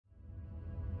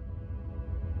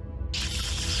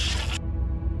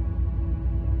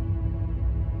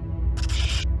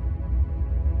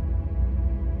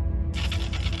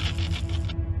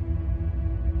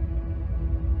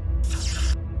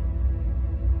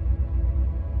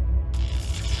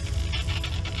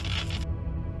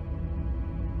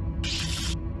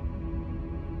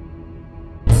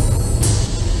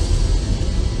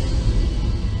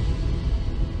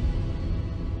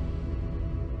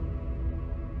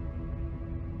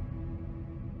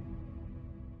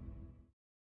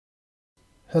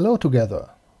Hello together,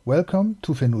 welcome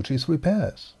to Fenucci's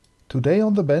Repairs. Today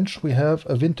on the bench we have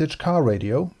a vintage car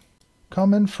radio,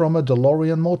 coming from a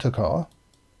DeLorean motor car,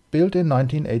 built in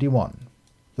 1981.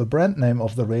 The brand name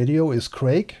of the radio is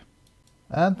Craig,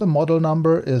 and the model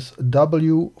number is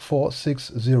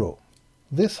W460.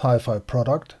 This hi-fi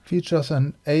product features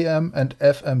an AM and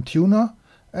FM tuner,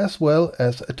 as well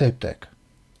as a tape deck.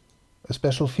 A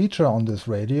special feature on this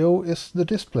radio is the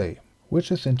display, which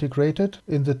is integrated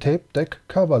in the tape deck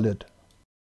cover lid.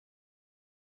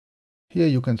 Here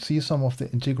you can see some of the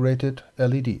integrated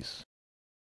LEDs.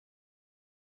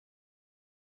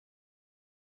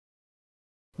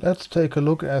 Let's take a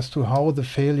look as to how the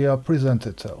failure presents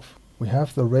itself. We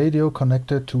have the radio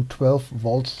connected to 12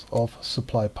 volts of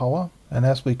supply power, and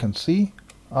as we can see,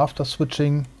 after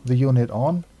switching the unit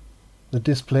on, the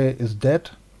display is dead.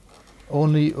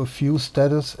 Only a few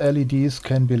status LEDs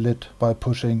can be lit by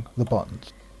pushing the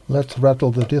buttons. Let's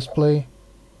rattle the display.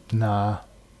 Nah.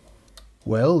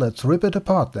 Well, let's rip it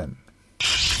apart then.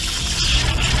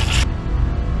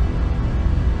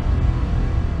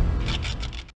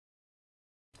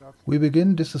 We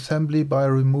begin disassembly by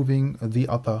removing the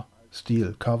upper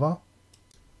steel cover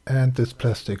and this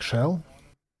plastic shell.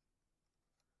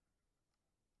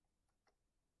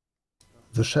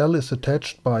 The shell is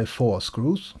attached by 4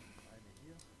 screws.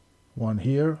 One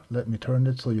here, let me turn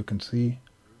it so you can see.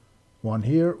 One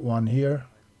here, one here,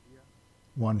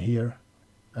 one here,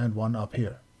 and one up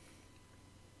here.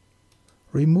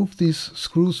 Remove these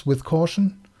screws with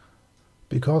caution,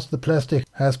 because the plastic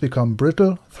has become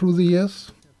brittle through the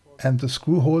years, and the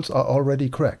screw holes are already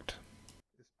cracked.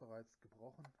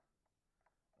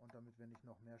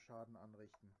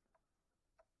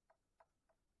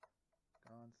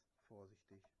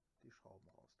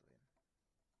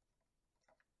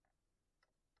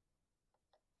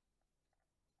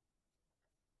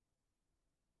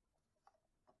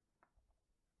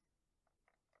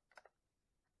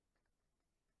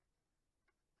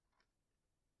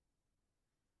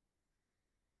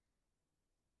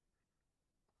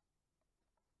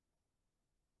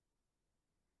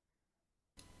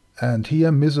 And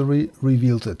here misery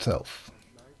reveals itself.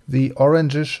 The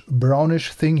orangish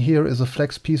brownish thing here is a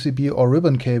flex PCB or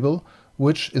ribbon cable,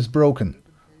 which is broken.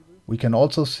 We can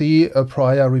also see a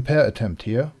prior repair attempt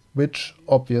here, which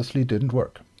obviously didn't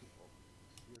work.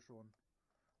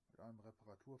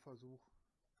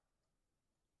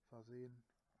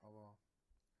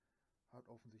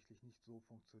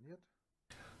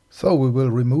 So we will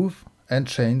remove and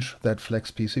change that flex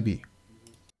PCB.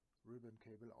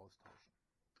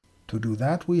 To do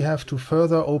that, we have to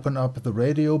further open up the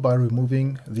radio by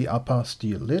removing the upper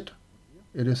steel lid.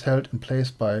 It is held in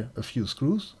place by a few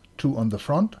screws, 2 on the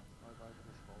front,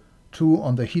 2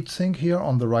 on the heatsink here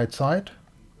on the right side,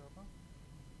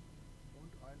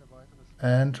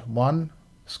 and 1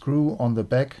 screw on the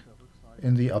back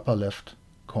in the upper left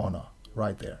corner,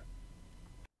 right there.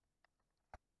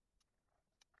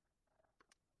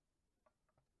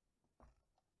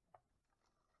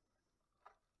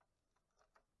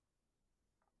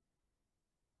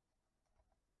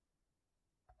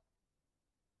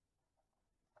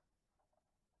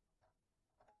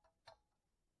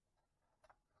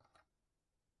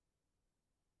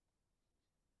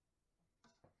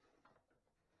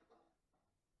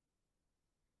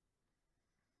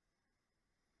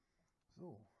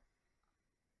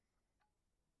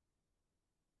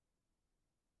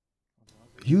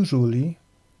 Usually,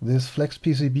 this flex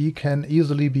PCB can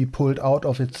easily be pulled out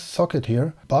of its socket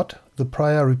here, but the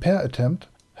prior repair attempt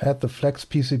had the flex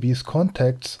PCB's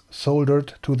contacts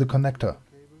soldered to the connector.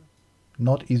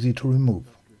 Not easy to remove.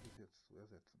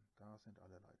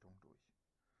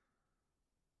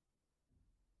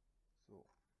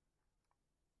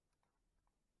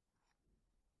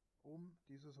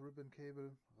 Dieses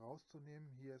Ribbon-Cable rauszunehmen,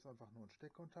 hier ist einfach nur ein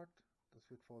Steckkontakt. Das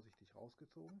wird vorsichtig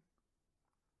rausgezogen.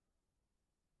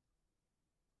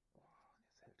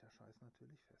 Jetzt hält der Scheiß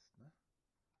natürlich fest, ne?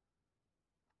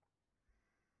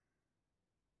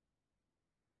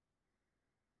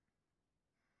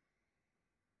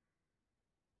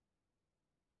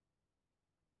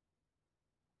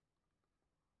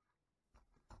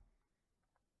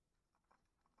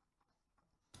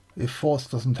 If force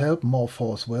doesn't help, more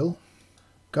force will.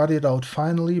 Got it out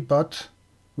finally, but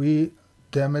we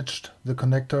damaged the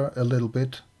connector a little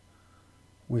bit.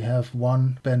 We have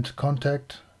one bent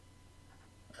contact,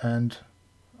 and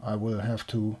I will have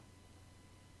to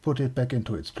put it back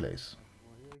into its place.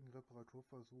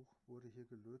 Reparaturversuch wurde hier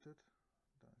gelötet.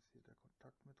 Da ist hier der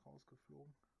Kontakt mit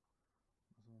rausgeflogen.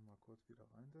 Müssen wir mal kurz wieder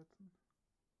reinsetzen.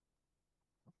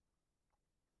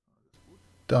 Alles gut.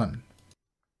 Done.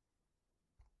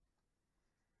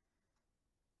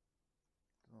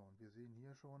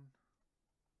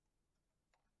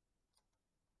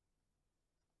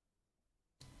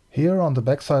 Here on the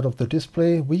back side of the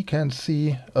display we can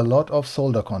see a lot of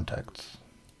solder contacts.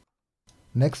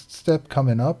 Next step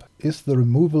coming up is the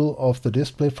removal of the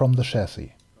display from the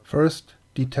chassis. First,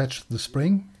 detach the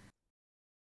spring.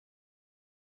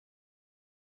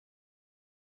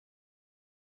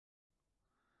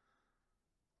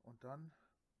 Und dann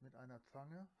mit einer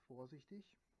Zange vorsichtig.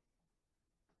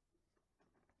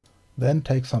 Then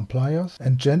take some pliers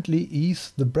and gently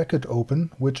ease the bracket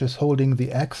open, which is holding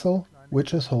the axle,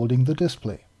 which is holding the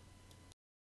display.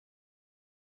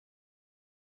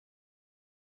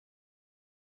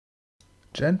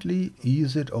 Gently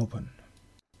ease it open.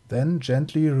 Then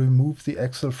gently remove the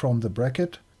axle from the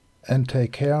bracket and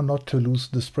take care not to lose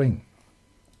the spring.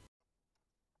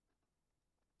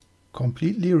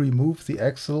 Completely remove the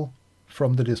axle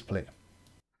from the display.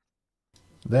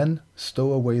 Then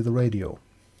stow away the radio.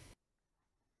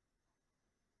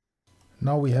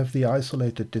 Now we have the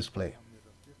isolated display.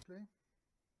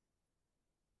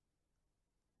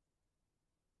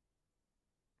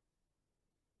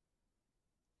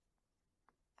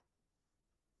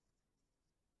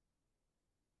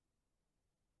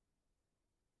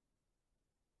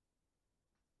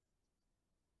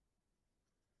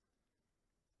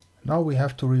 Now we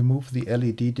have to remove the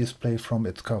LED display from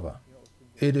its cover.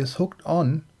 It is hooked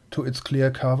on to its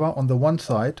clear cover on the one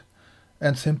side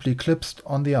and simply clipsed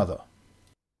on the other.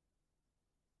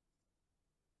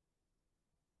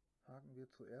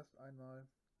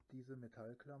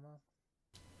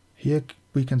 Here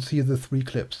we can see the three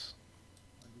clips.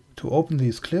 To open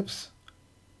these clips,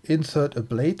 insert a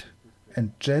blade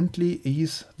and gently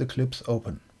ease the clips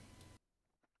open.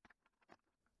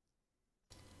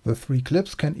 The three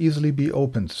clips can easily be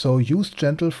opened, so use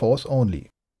gentle force only.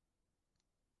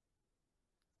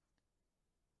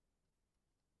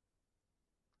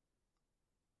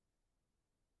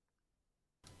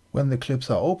 When the clips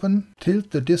are open,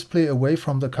 tilt the display away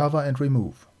from the cover and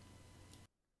remove.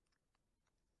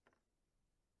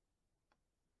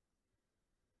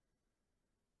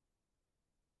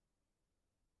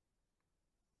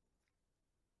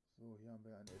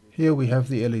 Here we have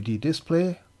the LED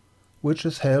display, which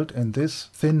is held in this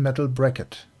thin metal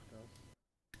bracket.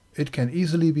 It can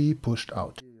easily be pushed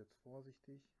out.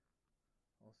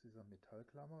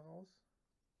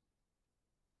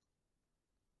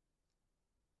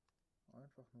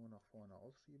 Einfach nur nach vorne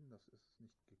ausschieben, das ist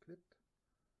nicht geklippt.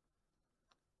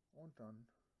 Und dann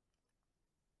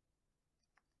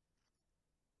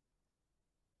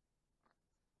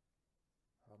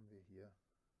haben wir hier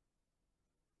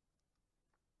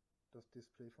das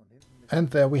Display von hinten.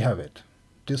 And there we have it.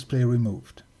 Display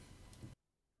removed.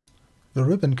 The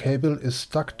ribbon cable is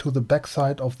stuck to the back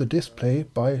side of the display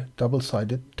by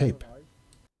double-sided tape.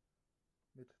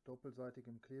 Mit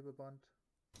doppelseitigem Klebeband.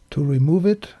 To remove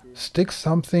it, stick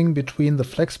something between the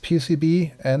flex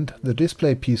PCB and the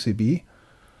display PCB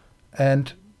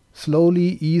and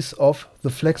slowly ease off the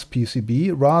flex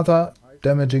PCB, rather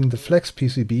damaging the flex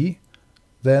PCB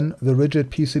than the rigid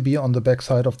PCB on the back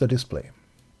side of the display.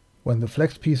 When the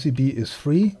flex PCB is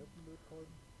free,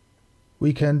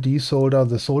 we can desolder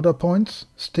the solder points,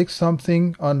 stick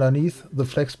something underneath the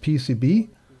flex PCB,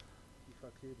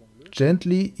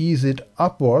 gently ease it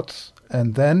upwards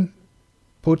and then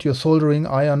put your soldering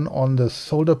iron on the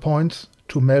solder points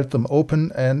to melt them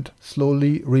open and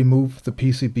slowly remove the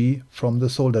PCB from the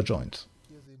solder joints.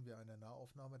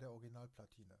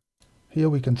 Here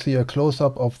we can see a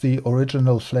close-up of the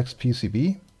original flex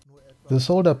PCB. The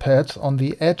solder pads on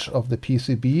the edge of the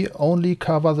PCB only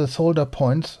cover the solder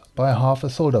points by half a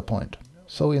solder point.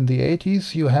 So in the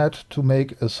 80s you had to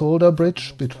make a solder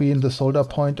bridge between the solder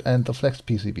point and the flex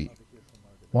PCB.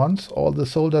 Once all the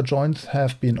solder joints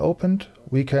have been opened,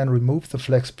 we can remove the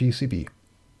flex PCB.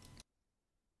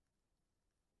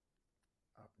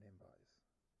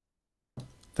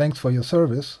 Thanks for your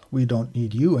service. We don't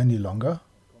need you any longer.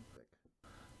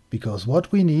 Because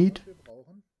what we need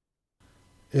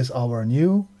is our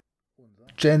new,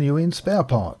 genuine spare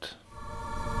part.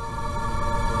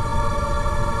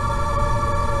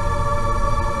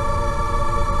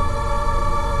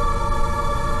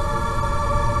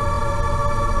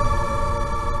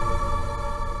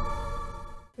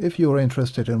 If you are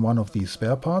interested in one of these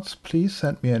spare parts, please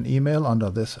send me an email under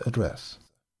this address.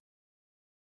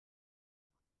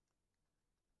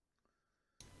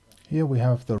 Here we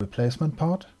have the replacement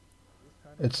part.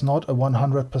 It's not a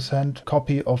 100%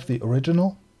 copy of the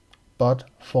original, but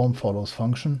form follows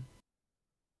function.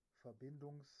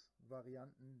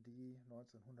 Verbindungsvarianten, die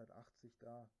 1980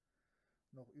 da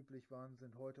noch üblich waren,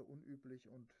 sind heute unüblich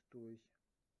und durch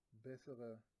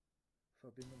bessere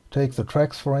Take the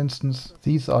tracks for instance.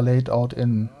 These are laid out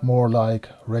in more like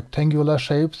rectangular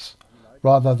shapes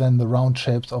rather than the round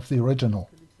shapes of the original.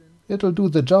 It'll do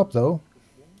the job though.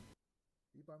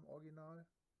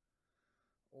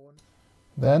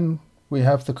 Then we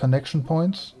have the connection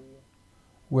points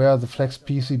where the flex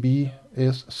PCB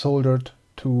is soldered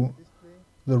to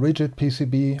the rigid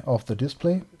PCB of the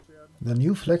display. The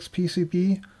new flex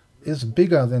PCB is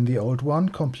bigger than the old one,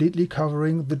 completely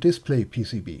covering the display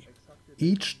PCB.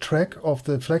 Each track of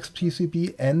the flex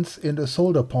PCB ends in a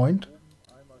solder point,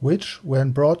 which,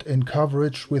 when brought in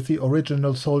coverage with the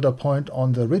original solder point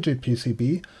on the rigid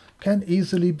PCB, can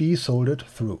easily be soldered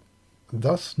through.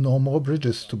 Thus, no more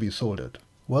bridges to be soldered.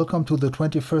 Welcome to the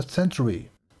 21st century.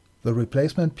 The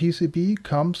replacement PCB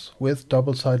comes with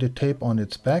double-sided tape on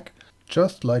its back,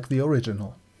 just like the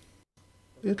original.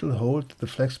 It'll hold the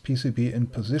flex PCB in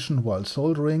position while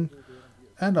soldering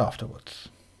and afterwards.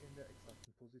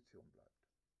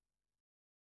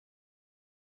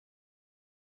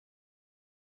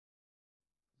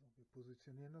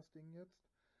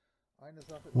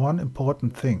 One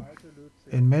important thing.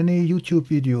 In many YouTube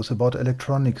videos about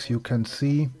electronics you can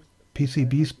see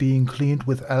PCBs being cleaned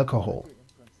with alcohol.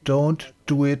 Don't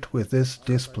do it with this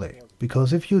display,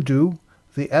 because if you do,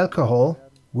 the alcohol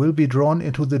will be drawn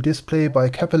into the display by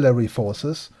capillary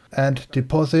forces and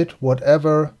deposit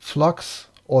whatever flux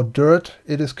or dirt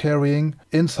it is carrying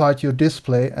inside your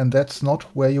display, and that's not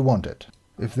where you want it.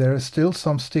 If there is still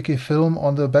some sticky film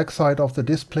on the backside of the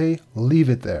display, leave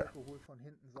it there.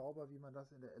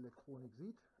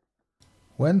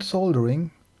 When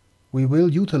soldering, we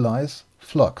will utilize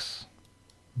flux.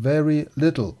 Very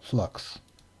little flux.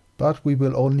 But we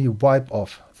will only wipe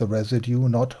off the residue,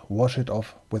 not wash it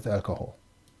off with alcohol.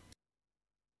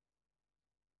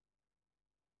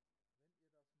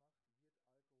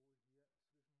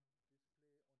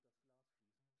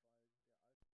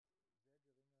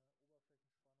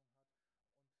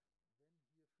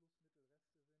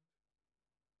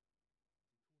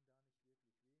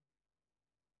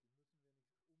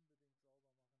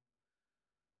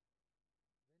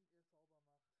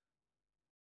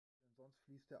 Sonst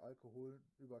fließt der Alkohol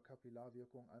über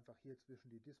Kapillarwirkung einfach hier zwischen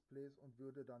die Displays und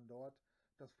würde dann dort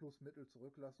das Flussmittel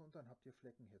zurücklassen und dann habt ihr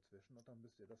Flecken hier zwischen und dann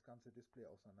müsst ihr das ganze Display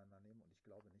auseinandernehmen und ich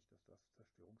glaube nicht, dass das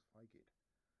zerstörungsfrei geht.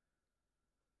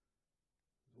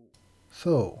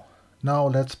 So, now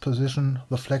let's position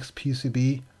the flex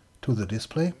PCB to the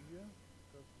display.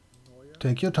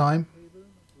 Take your time.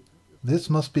 This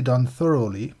must be done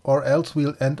thoroughly, or else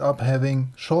we'll end up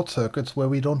having short circuits where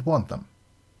we don't want them.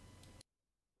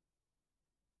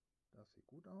 Das sieht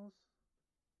gut aus.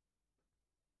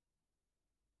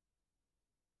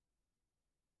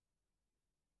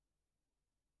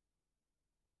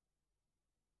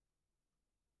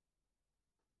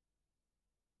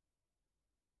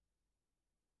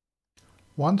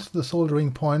 Once the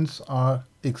soldering points are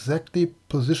exactly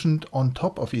positioned on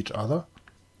top of each other,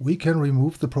 we can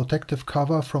remove the protective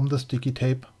cover from the sticky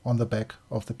tape on the back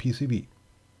of the PCB.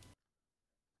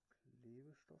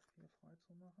 Klebstoff hier frei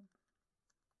zu machen.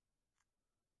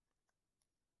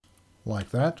 Like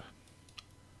that.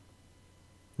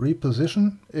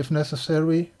 Reposition if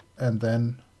necessary and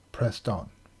then press down.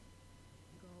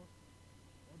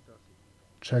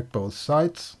 Check both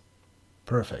sides.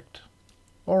 Perfect.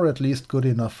 Or at least good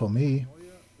enough for me.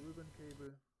 Neue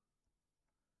Röhrenkabel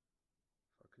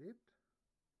verklebt.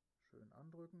 Schön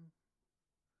andrücken,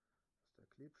 dass der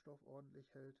Klebstoff ordentlich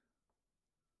hält.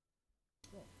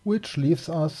 Which leaves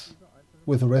us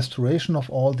with the restoration of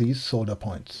all these solder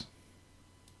points.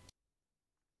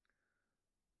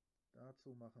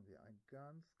 Dazu machen wir ein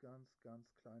ganz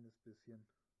kleines bisschen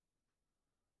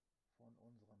von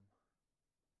unserem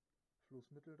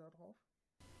Flussmittel da drauf.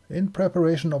 In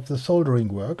preparation of the soldering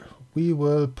work, we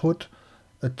will put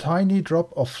a tiny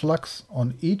drop of flux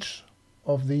on each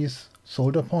of these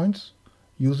solder points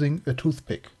using a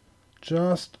toothpick.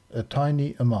 Just a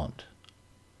tiny amount.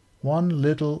 One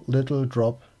little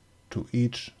drop to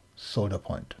each solder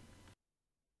point.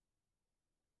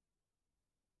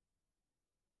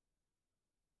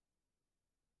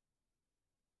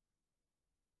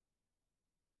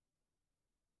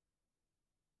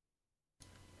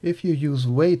 If you use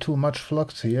way too much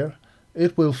flux here,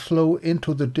 it will flow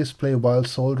into the display while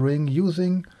soldering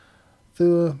using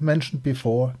the mentioned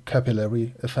before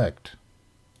capillary effect,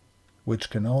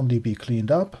 which can only be cleaned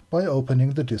up by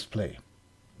opening the display.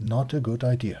 Not a good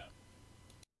idea.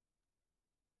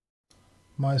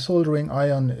 My soldering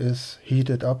iron is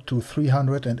heated up to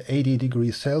 380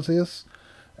 degrees Celsius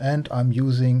and I'm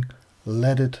using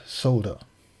leaded solder.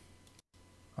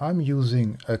 I'm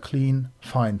using a clean,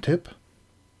 fine tip.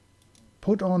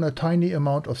 Put on a tiny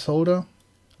amount of solder,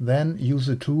 then use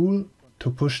a tool to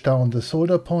push down the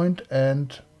solder point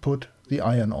and put the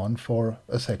iron on for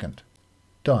a second.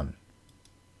 Done.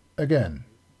 Again.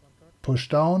 Push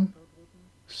down,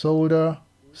 solder,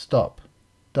 stop.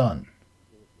 Done.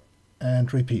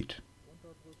 And repeat.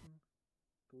 Runterdrücken,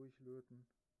 durchlöten,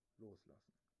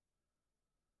 loslassen.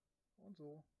 Und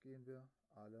so gehen wir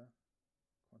alle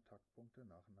Kontaktpunkte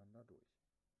nacheinander durch.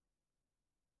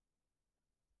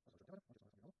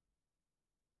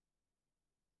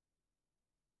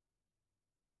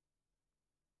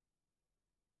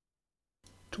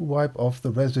 To wipe off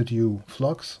the residue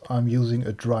flux, I'm using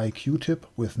a dry Q-tip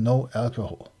with no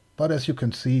alcohol. But as you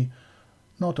can see,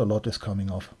 not a lot is coming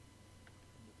off.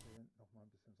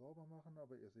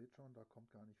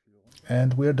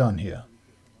 And we're done here.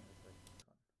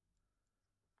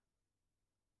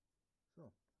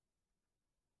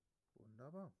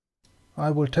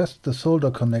 I will test the solder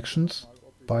connections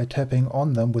by tapping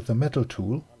on them with the metal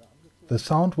tool. The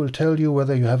sound will tell you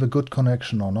whether you have a good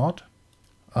connection or not.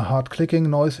 A hard clicking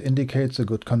noise indicates a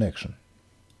good connection.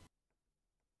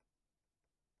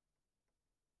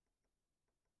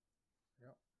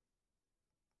 Ja,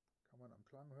 kann man am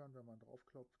Klang hören, wenn man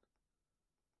draufklopft.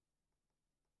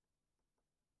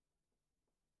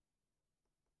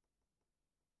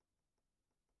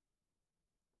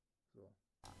 So.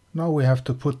 Now we have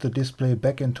to put the display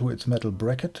back into its metal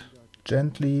bracket.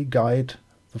 Gently guide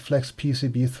the flex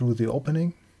PCB through the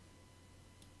opening.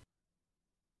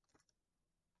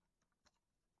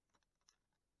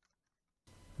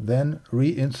 Then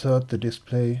reinsert the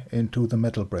display into the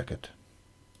metal bracket.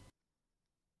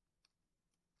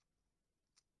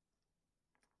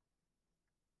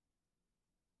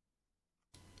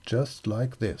 Just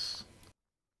like this.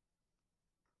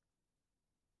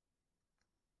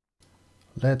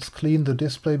 Let's clean the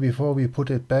display before we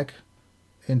put it back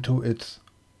into its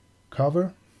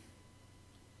cover.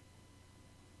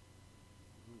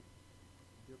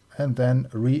 And then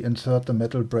reinsert the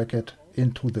metal bracket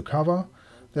into the cover.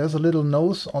 There's a little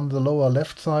nose on the lower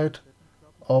left side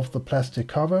of the plastic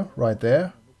cover, right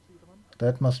there.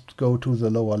 That must go to the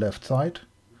lower left side.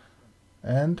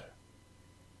 And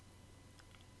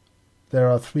there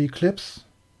are 3 clips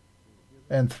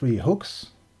and 3 hooks.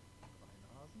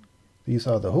 These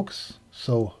are the hooks,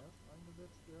 so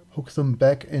hook them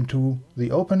back into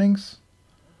the openings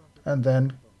and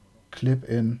then clip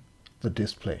in the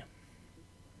display.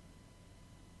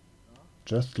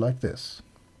 Just like this.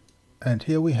 And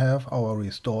here we have our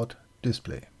restored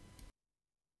display.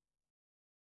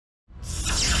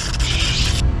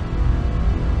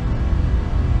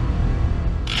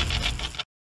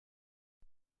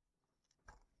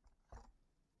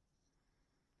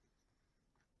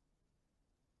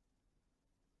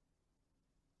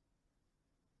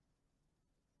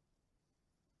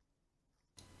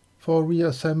 For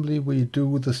reassembly we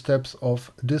do the steps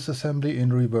of disassembly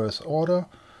in reverse order.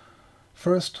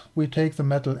 First we take the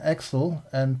metal axle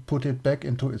and put it back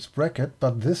into its bracket,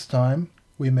 but this time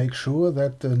we make sure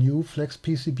that the new flex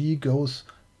PCB goes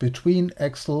between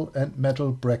axle and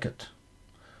metal bracket.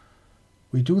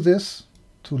 We do this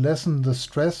to lessen the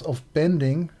stress of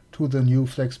bending to the new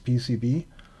flex PCB.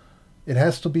 It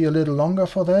has to be a little longer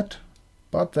for that,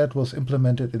 but that was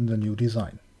implemented in the new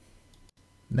design.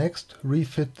 Next,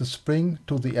 refit the spring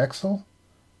to the axle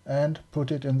and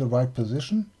put it in the right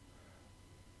position.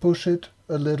 Push it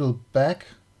a little back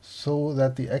so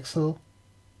that the axle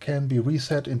can be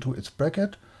reset into its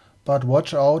bracket, but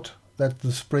watch out that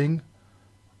the spring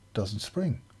doesn't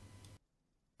spring.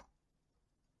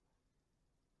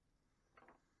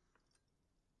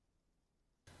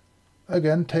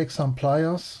 Again, take some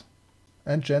pliers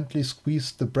and gently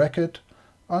squeeze the bracket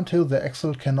until the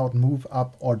axle cannot move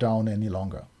up or down any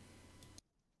longer.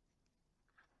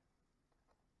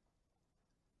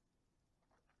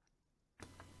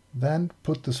 Then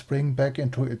put the spring back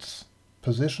into its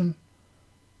position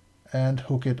and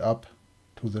hook it up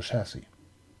to the chassis.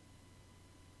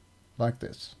 Like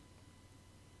this.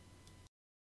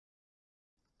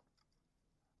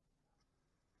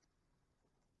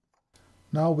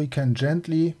 Now we can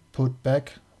gently put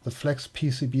back the flex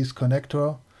PCB's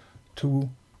connector to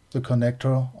the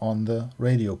connector on the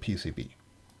radio PCB.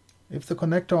 If the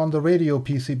connector on the radio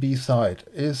PCB side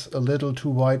is a little too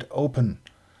wide open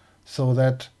so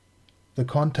that the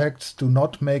contacts do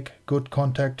not make good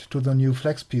contact to the new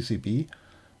flex PCB,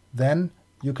 then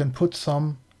you can put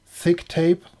some thick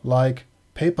tape, like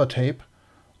paper tape,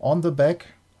 on the back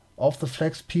of the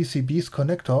flex PCB's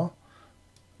connector,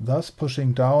 thus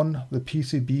pushing down the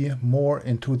PCB more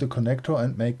into the connector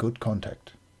and make good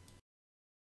contact.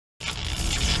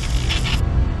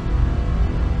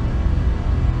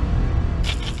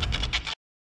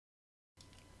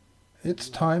 It's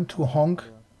time to honk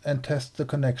and test the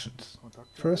connections.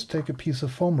 First, take a piece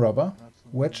of foam rubber,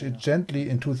 wedge it gently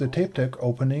into the tape deck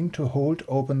opening to hold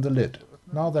open the lid.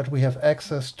 Now that we have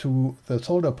access to the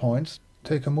solder points,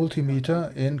 take a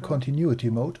multimeter in continuity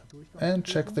mode and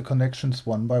check the connections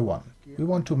one by one. We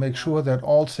want to make sure that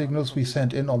all signals we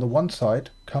send in on the one side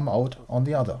come out on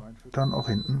the other. Dann auch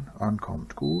hinten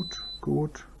ankommt. Gut,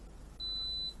 gut,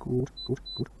 gut, gut,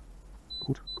 gut,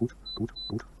 gut, gut, gut,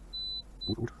 gut, gut,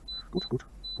 gut, gut, gut,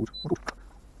 gut, gut.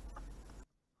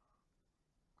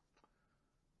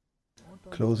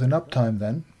 Closing up time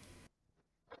then.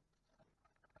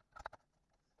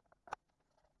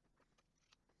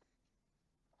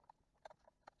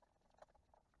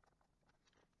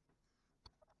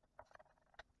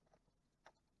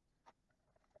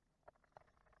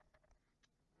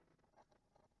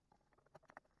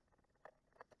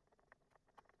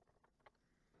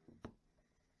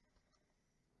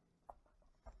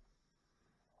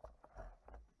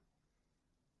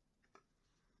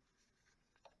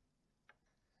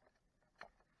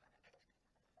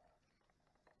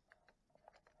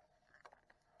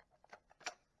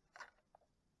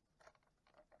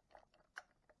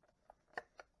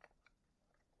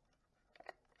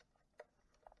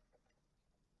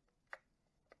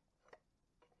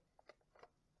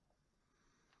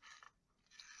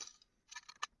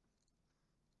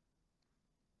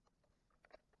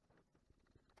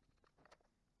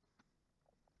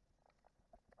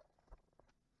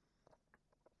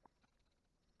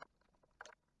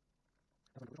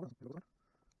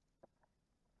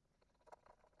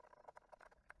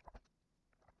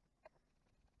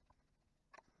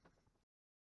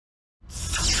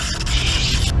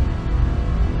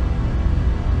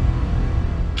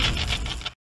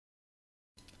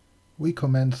 We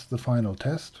commence the final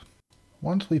test.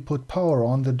 Once we put power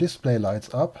on, the display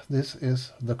lights up. This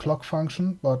is the clock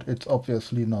function, but it's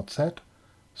obviously not set.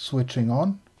 Switching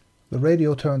on. The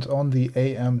radio turns on the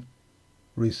AM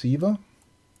receiver,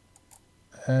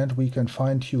 and we can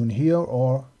fine-tune here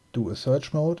or do a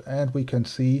search mode, and we can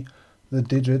see the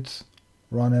digits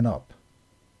running up.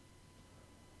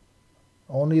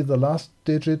 Only the last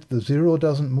digit, the 0,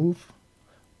 doesn't move,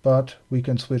 but we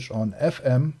can switch on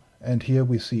FM, and here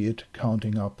we see it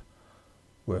counting up,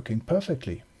 working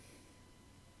perfectly.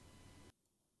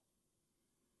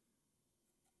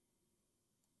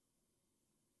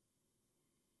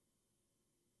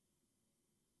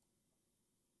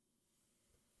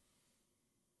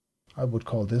 I would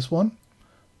call this one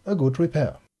a good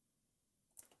repair.